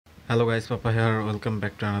Hello guys, Papa here. Welcome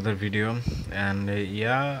back to another video. And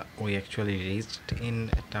yeah, we actually reached in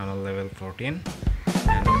tunnel level 14.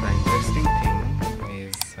 And the interesting thing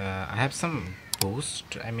is I have some boost.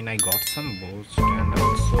 I got some boost, and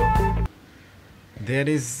also there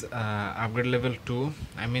is upgrade level 2.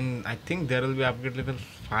 I think there will be upgrade level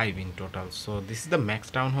 5 in total. So this is the max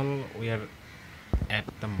town hall we are at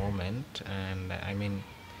the moment. And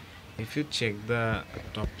if you check the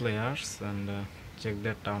top players and check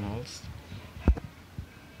their town halls,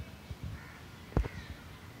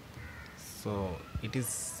 so it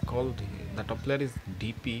is called, the top player is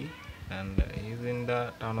DP, and he's in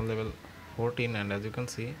the town hall level 14, and as you can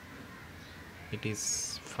see it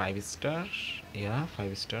is 5 star. Yeah,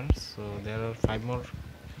 5 stars. So there are 5 more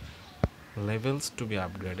levels to be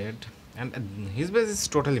upgraded, and his base is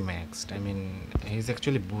totally maxed. He's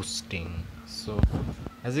actually boosting. So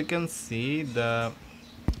as you can see, the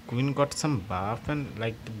queen got some buff and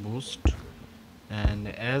like the boost, and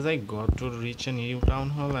as I got to reach a new town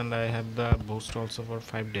hall, and I have the boost also for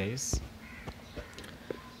 5 days,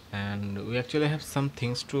 and we actually have some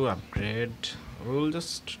things to upgrade. We will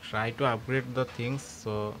just try to upgrade the things.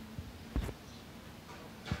 So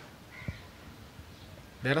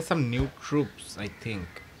there are some new troops. I think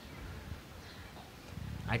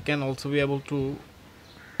I can also be able to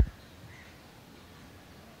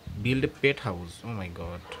build a pet house. Oh my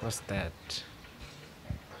god, what's that?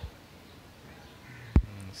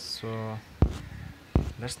 So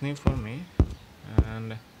that's new for me,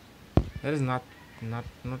 and there is not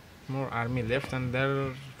more army left, and there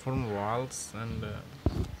are form walls, and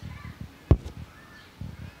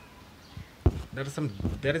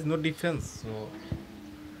there is no defense. So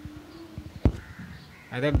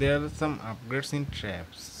either there are some upgrades in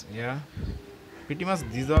traps. Yeah, pretty much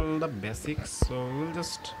these are all the basics. So we'll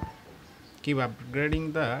just keep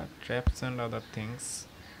upgrading the traps and other things,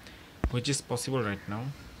 which is possible right now.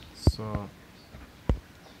 So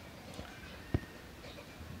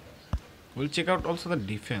we'll check out also the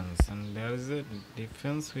defense, and there is a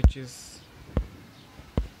defense which is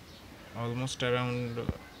almost around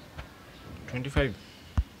 25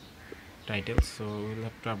 titles, so we'll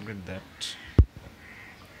have to upgrade that.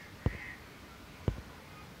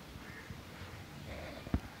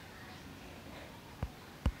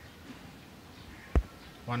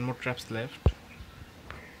 One more traps left.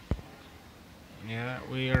 Yeah,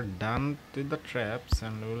 we are done with the traps,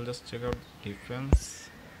 and we'll just check out defense.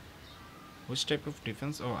 Which type of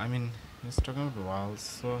defense? Oh, let's talk about walls.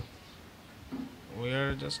 So we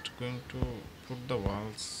are just going to put the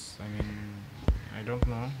walls. I don't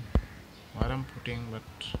know what I'm putting,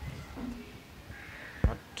 but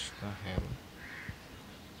what the hell?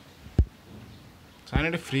 So I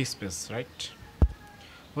need a free space, right?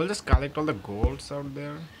 We'll just collect all the golds out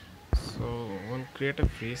there. So we'll create a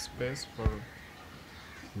free space for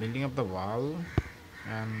building up the wall,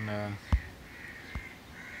 and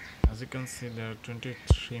as you can see there are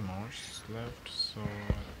 23 more left. So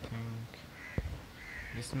I think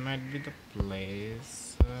this might be the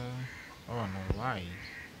place. Oh no, why?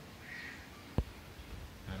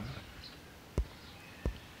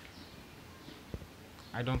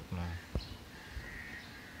 I don't know.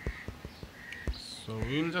 So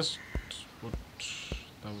we will just put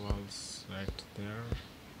the walls right there,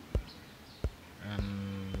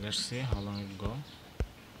 and let's see how long it go.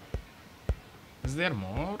 Is there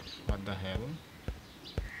more? What the hell?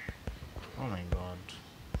 Oh my god,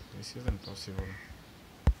 this is impossible.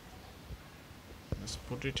 Let's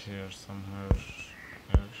put it here somewhere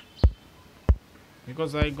here,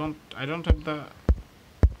 because I don't have the.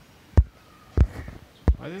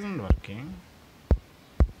 Why isn't working?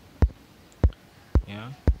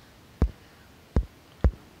 Yeah,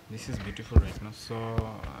 this is beautiful right now. So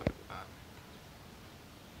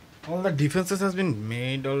all the defenses has been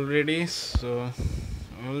made already, so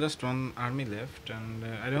we'll just one army left, and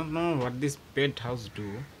I don't know what this pet house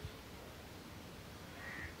do,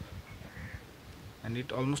 and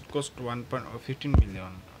it almost cost 1.15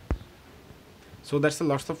 million. So that's a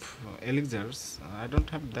lot of elixirs. I don't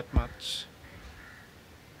have that much,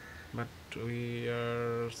 but we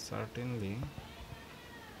are certainly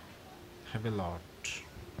have a lot.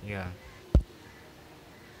 Yeah,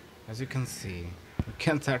 as you can see, we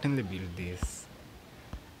can certainly build this.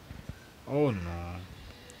 Oh no,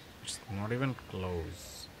 it's not even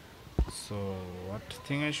close. So what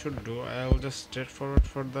thing I should do? I'll just straightforward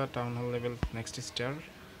for the town hall level next star,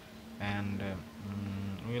 and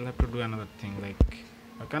we'll have to do another thing, like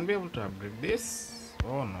I can't be able to upgrade this.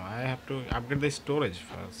 Oh no, I have to upgrade the storage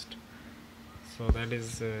first. So that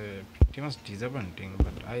is pretty much disappointing,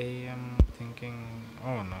 but I am thinking,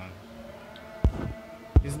 oh no,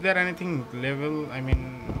 Is there anything level? I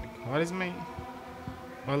mean, what is my,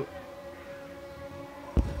 well,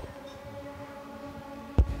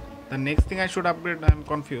 the next thing I should upgrade, I'm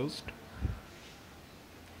confused.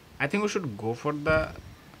 I think we should go for the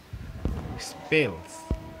spells,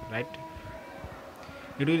 right?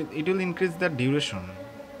 It will increase the duration.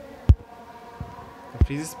 The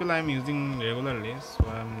freeze spell I'm using regularly, so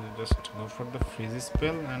I'm just go for the freeze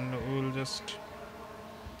spell, and we will just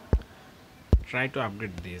try to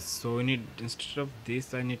upgrade this. So we need, instead of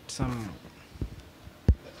this, I need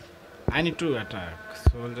to attack.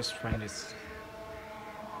 So we'll just find this.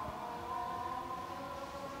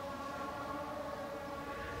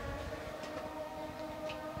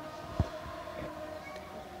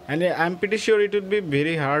 And I'm pretty sure it would be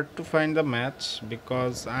very hard to find the match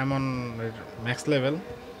because I'm on max level.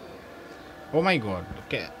 Oh my god.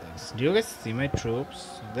 Okay, do you guys see my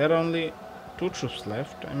troops? There are only 2 troops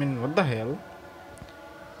left. I mean, what the hell?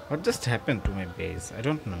 What just happened to my base? I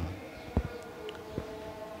don't know.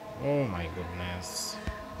 Oh my goodness.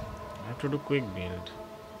 I have to do quick build.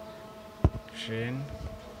 Train.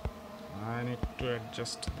 I need to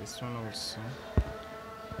adjust this one also.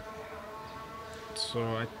 So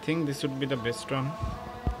I think this would be the best one.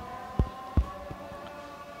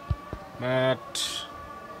 But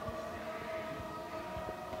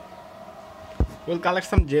we'll collect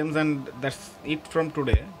some gems, and that's it from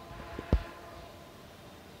today.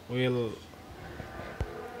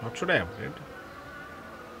 What should I upgrade?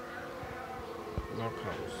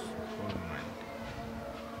 Lockhouse. Gold mine.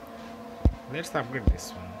 Let's upgrade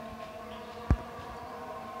this one.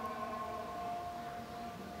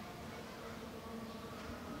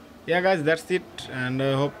 Yeah guys, that's it, and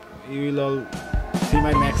I hope you will all see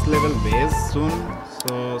my next level base soon.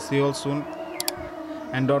 So see you all soon,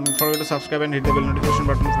 and don't forget to subscribe and hit the bell notification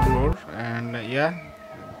button for more. And yeah,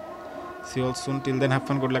 see you all soon. Till then, have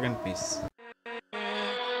fun, good luck, and peace.